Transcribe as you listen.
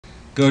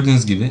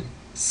Gördüğünüz gibi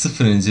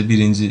 0.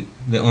 1.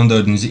 ve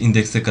 14.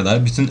 indekse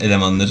kadar bütün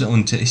elemanları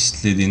 13'e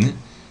eşitlediğini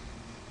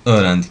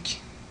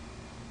öğrendik.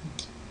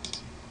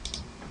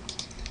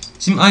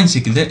 Şimdi aynı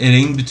şekilde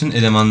array'in bütün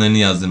elemanlarını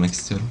yazdırmak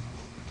istiyorum.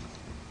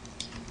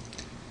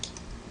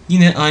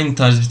 Yine aynı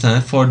tarz bir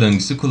tane for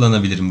döngüsü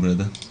kullanabilirim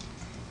burada.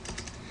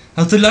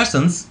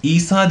 Hatırlarsanız i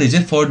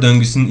sadece for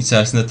döngüsünün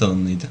içerisinde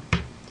tanımlıydı.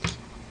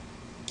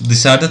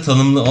 Dışarıda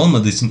tanımlı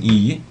olmadığı için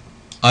i'yi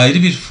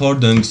ayrı bir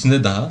for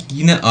döngüsünde daha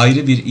yine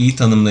ayrı bir i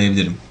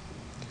tanımlayabilirim.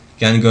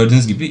 Yani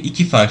gördüğünüz gibi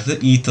iki farklı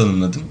i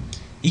tanımladım.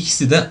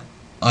 İkisi de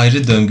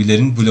ayrı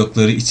döngülerin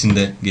blokları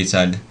içinde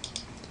geçerli.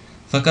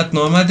 Fakat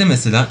normalde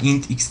mesela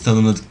int x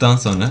tanımladıktan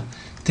sonra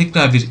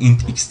tekrar bir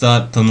int x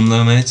daha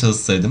tanımlamaya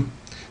çalışsaydım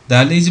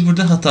derleyici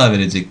burada hata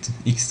verecekti.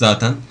 X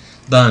zaten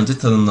daha önce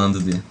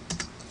tanımlandı diye.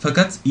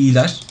 Fakat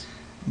i'ler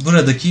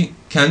buradaki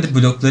kendi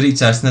blokları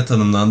içerisinde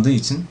tanımlandığı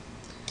için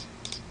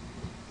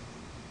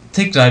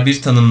tekrar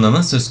bir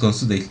tanımlama söz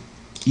konusu değil.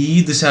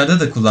 i'yi dışarıda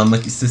da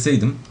kullanmak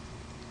isteseydim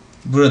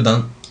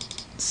buradan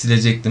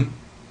silecektim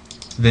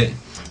ve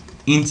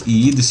int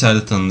i'yi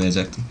dışarıda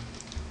tanımlayacaktım.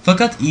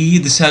 Fakat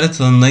i'yi dışarıda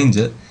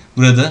tanımlayınca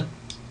burada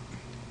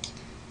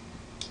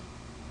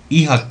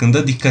i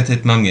hakkında dikkat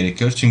etmem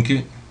gerekiyor.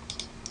 Çünkü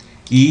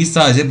i'yi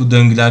sadece bu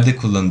döngülerde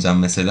kullanacağım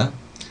mesela.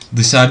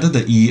 Dışarıda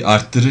da i'yi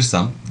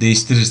arttırırsam,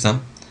 değiştirirsem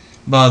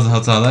bazı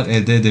hatalar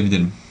elde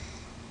edebilirim.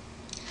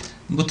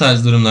 Bu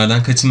tarz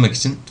durumlardan kaçınmak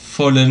için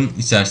for'ların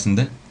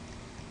içerisinde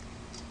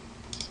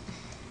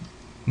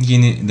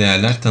yeni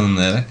değerler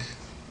tanımlayarak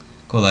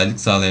kolaylık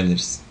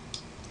sağlayabiliriz.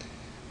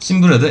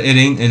 Şimdi burada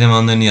array'in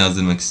elemanlarını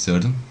yazdırmak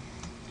istiyordum.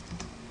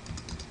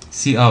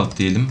 Cout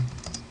diyelim.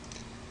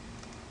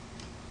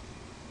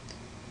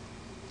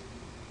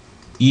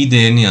 i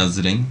değerini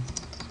yazdırayım.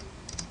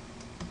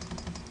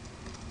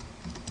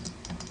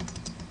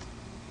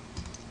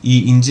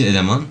 i'inci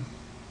eleman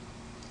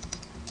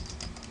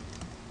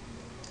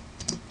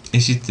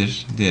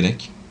eşittir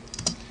diyerek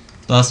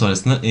daha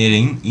sonrasında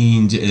array'in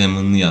i'inci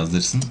elemanını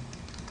yazdırsın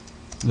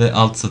ve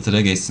alt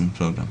satıra geçsin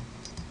program.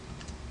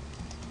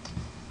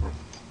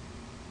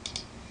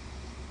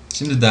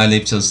 Şimdi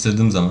derleyip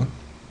çalıştırdığım zaman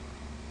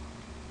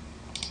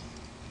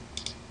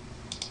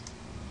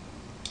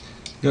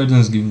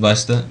gördüğünüz gibi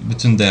başta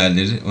bütün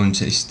değerleri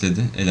 13'e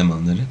eşitledi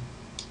elemanları.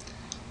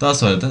 Daha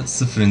sonra da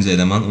 0.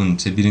 eleman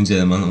 13'e, 1.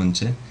 eleman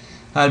 13'e,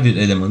 her bir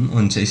elemanın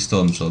 13'e eşit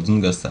olmuş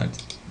olduğunu gösterdi.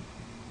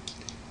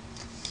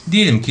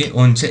 Diyelim ki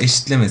 13'e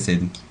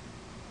eşitlemeseydim.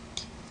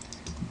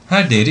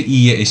 Her değeri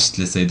i'ye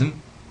eşitleseydim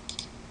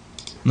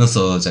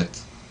nasıl olacaktı?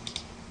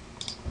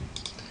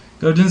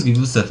 Gördüğünüz gibi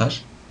bu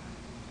sefer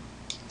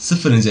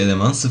 0.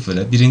 eleman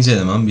 0'a, 1.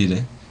 eleman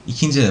 1'e,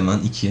 2.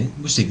 eleman 2'ye,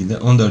 bu şekilde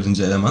 14.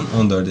 eleman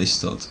 14'e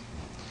eşit oldu.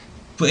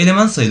 Bu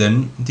eleman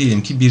sayılarının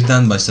diyelim ki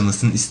 1'den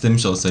başlamasını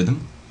istemiş olsaydım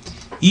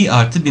i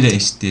artı 1'e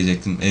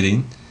eşitleyecektim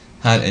array'in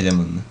her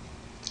elemanını.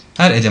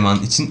 Her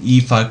eleman için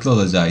i farklı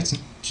olacağı için,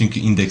 çünkü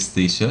indeks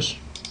değişiyor.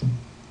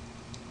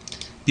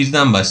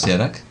 1'den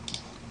başlayarak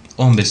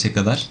 15'e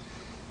kadar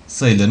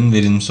sayıların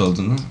verilmiş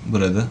olduğunu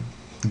burada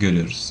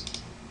görüyoruz.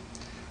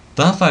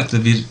 Daha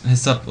farklı bir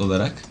hesap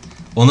olarak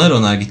onar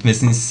onar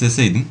gitmesini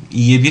isteseydim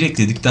i'ye 1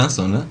 ekledikten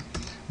sonra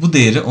bu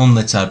değeri 10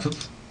 ile çarpıp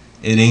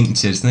array'in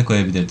içerisine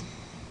koyabilirdim.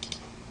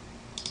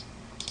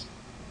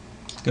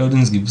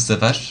 Gördüğünüz gibi bu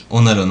sefer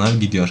onar onar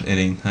gidiyor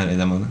array'in her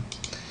elemanı.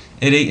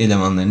 Array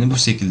elemanlarını bu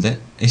şekilde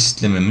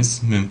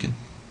eşitlememiz mümkün.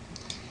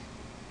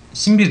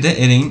 Şimdi bir de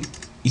array'in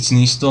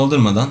içini hiç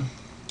doldurmadan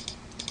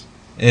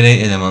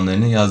array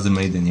elemanlarını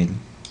yazdırmayı deneyelim.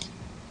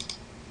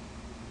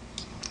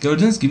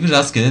 Gördüğünüz gibi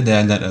rastgele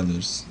değerler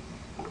alıyoruz.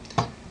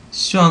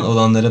 Şu an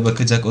olanlara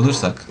bakacak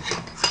olursak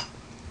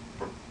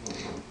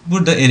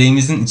burada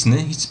array'imizin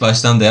içine hiç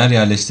baştan değer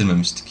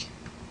yerleştirmemiştik.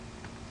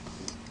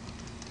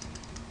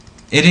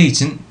 Array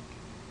için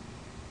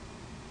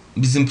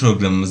bizim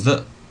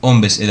programımızda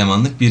 15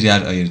 elemanlık bir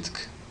yer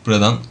ayırdık.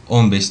 Buradan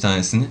 15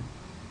 tanesini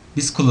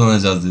biz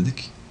kullanacağız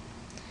dedik.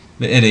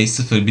 Ve array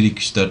 0, 1, 2,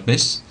 3, 4,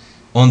 5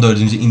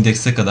 14.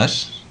 indekse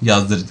kadar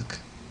yazdırdık.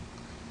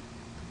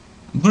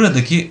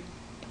 Buradaki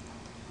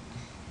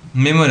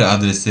memory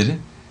adresleri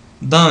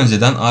daha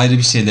önceden ayrı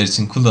bir şeyler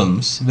için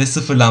kullanılmış ve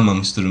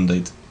sıfırlanmamış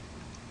durumdaydı.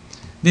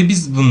 Ve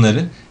biz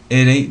bunları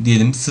array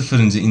diyelim 0.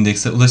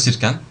 indekse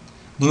ulaşırken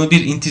bunu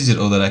bir integer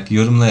olarak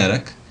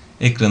yorumlayarak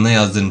ekrana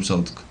yazdırmış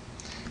olduk.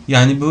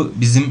 Yani bu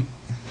bizim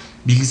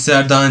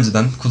bilgisayar daha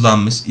önceden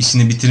kullanmış,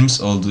 işini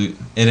bitirmiş olduğu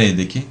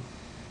array'deki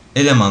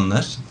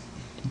elemanlar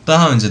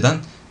daha önceden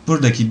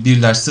buradaki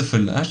birler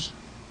sıfırlar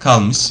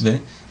kalmış ve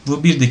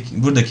bu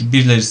buradaki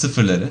birleri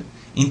sıfırları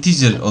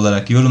integer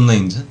olarak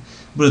yorumlayınca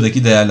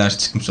buradaki değerler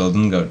çıkmış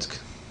olduğunu gördük.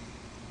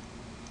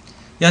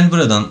 Yani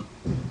buradan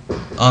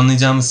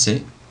anlayacağımız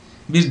şey,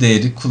 bir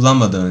değeri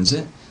kullanmadan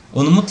önce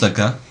onu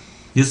mutlaka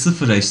ya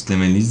sıfıra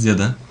eşitlemeliyiz ya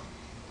da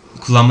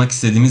kullanmak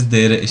istediğimiz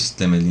değere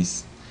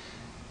eşitlemeliyiz.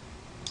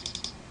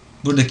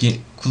 Buradaki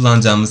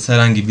kullanacağımız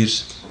herhangi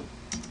bir,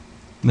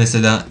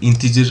 mesela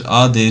integer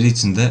a değeri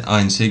için de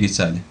aynı şey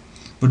geçerli.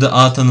 Burada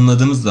a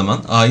tanımladığımız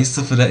zaman a'yı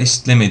sıfıra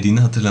eşitlemediğini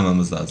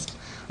hatırlamamız lazım.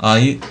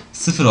 a'yı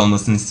 0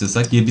 olmasını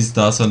istiyorsak ya biz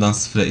daha sonradan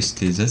 0'a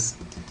eşitleyeceğiz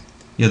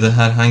ya da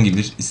herhangi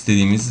bir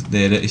istediğimiz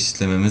değere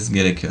eşitlememiz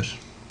gerekiyor.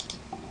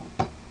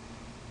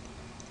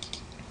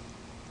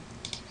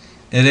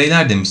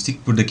 Array'ler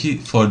demiştik.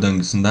 Buradaki for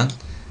döngüsünden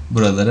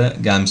buralara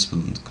gelmiş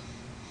bulunduk.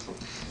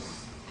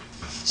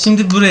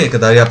 Şimdi buraya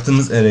kadar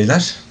yaptığımız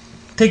array'ler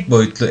tek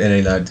boyutlu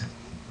array'lerdi.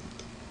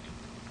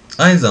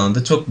 Aynı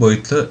zamanda çok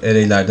boyutlu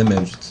array'ler de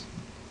mevcut.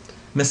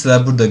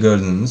 Mesela burada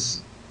gördüğünüz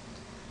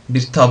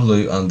bir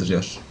tabloyu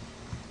andırıyor.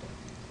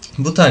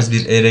 Bu tarz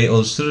bir array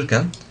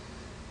oluştururken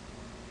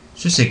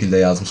şu şekilde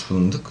yazmış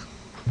bulunduk.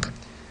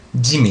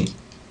 Jimmy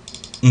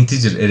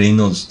integer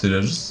array'ini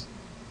oluşturuyoruz.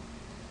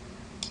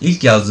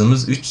 İlk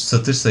yazdığımız 3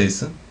 satır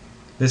sayısı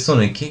ve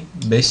sonraki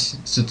 5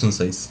 sütun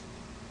sayısı.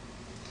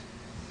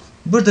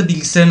 Burada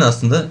bilgisayarın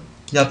aslında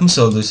yapmış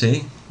olduğu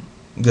şeyi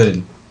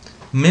görelim.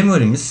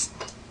 Memory'miz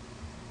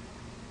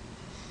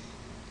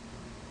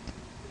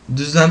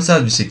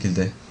düzlemsel bir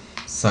şekilde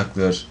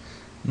saklıyor.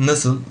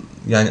 Nasıl?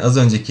 Yani az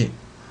önceki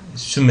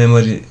şu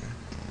memory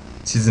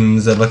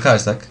çizimimize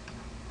bakarsak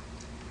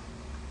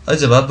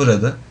acaba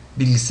burada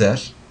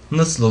bilgisayar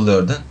nasıl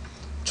oluyor da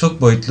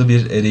çok boyutlu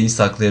bir array'i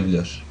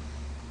saklayabiliyor?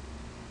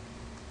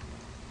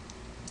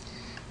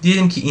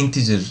 Diyelim ki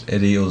integer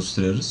array'i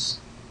oluşturuyoruz.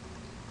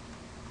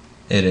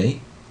 Array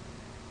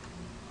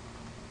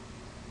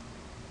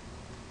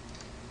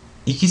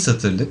 2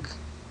 satırlık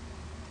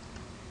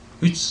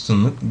 3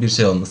 sütunluk bir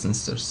şey olmasını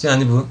istiyoruz.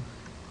 Yani bu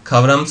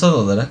kavramsal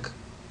olarak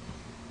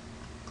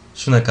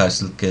şuna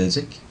karşılık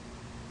gelecek.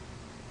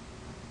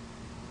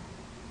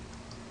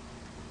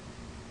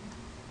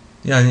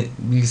 Yani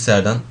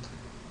bilgisayardan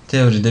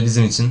teoride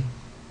bizim için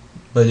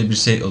böyle bir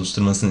şey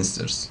oluşturmasını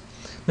istiyoruz.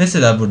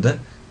 Mesela burada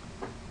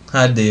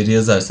her değeri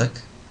yazarsak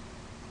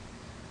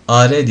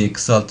AR diye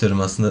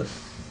kısaltıyorum aslında.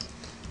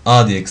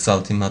 A diye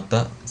kısaltayım,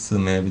 hatta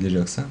sığmayabilir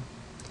yoksa.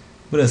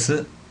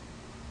 Burası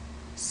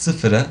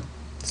 0'a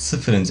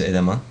 0.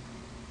 eleman.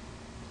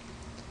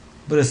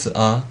 Burası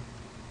A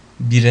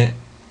 1'e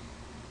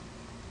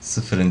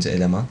 0.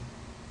 eleman.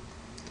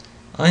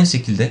 Aynı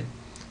şekilde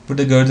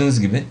burada gördüğünüz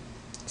gibi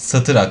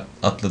satır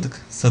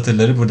atladık.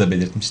 Satırları burada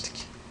belirtmiştik.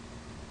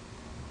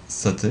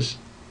 Satır.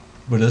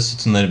 Burada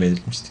sütunları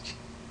belirtmiştik.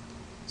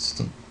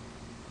 Sütun.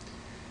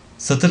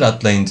 Satır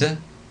atlayınca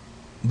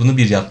bunu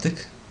 1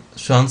 yaptık.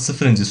 Şu an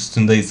 0.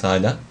 sütundayız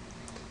hala.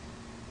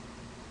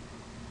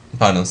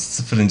 Pardon,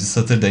 0.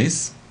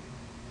 satırdayız.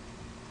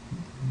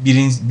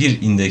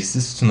 Bir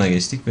indeksli sütuna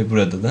geçtik ve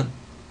burada da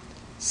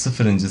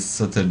 0.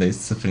 satırdayız.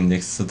 0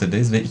 indeksli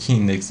satırdayız ve 2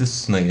 indeksli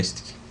sütuna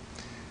geçtik.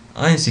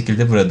 Aynı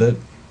şekilde burada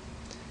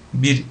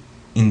bir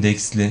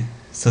indeksli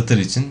satır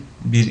için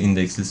bir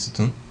indeksli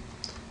sütun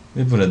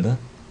ve burada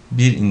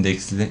bir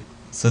indeksli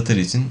satır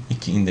için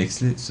 2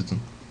 indeksli sütun.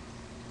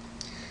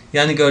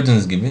 Yani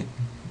gördüğünüz gibi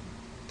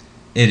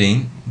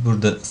array'in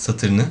burada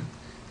satırını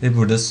ve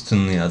burada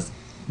sütununu yazdım.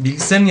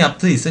 Bilgisayarın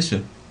yaptığı ise şu.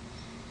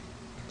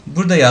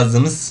 Burada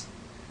yazdığımız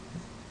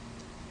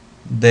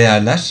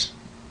değerler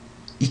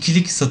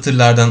ikilik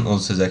satırlardan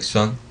oluşacak şu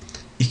an.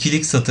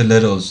 İkilik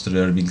satırları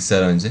oluşturuyor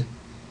bilgisayar önce.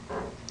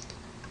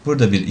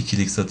 Burada bir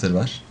ikilik satır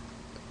var.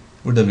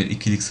 Burada bir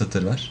ikilik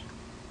satır var.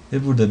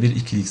 Ve burada bir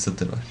ikilik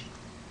satır var.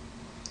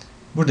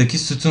 Buradaki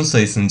sütun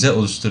sayısınca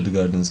oluşturdu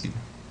gördüğünüz gibi.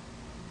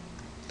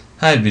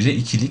 Her biri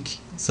ikilik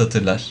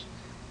satırlar.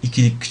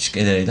 İkilik küçük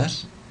array'ler.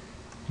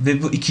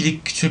 Ve bu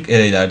ikilik küçük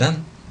array'lerden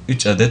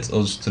 3 adet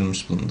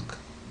oluşturmuş bulunduk.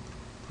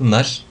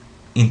 Bunlar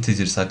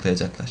integer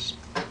saklayacaklar.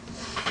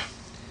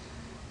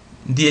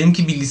 Diyelim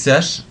ki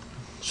bilgisayar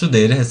şu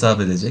değeri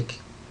hesap edecek.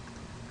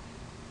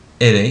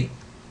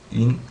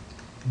 Array'in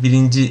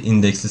birinci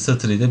indeksli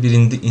satırıyla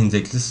birinci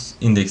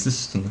indeksli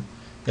sütunu.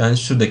 Yani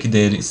şuradaki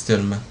değeri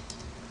istiyorum ben.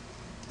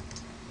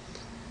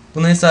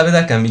 Bunu hesap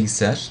ederken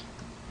bilgisayar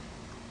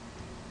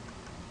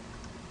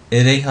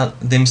array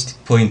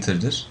demiştik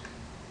pointer'dır.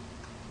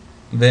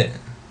 Ve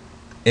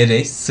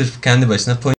array sırf kendi başına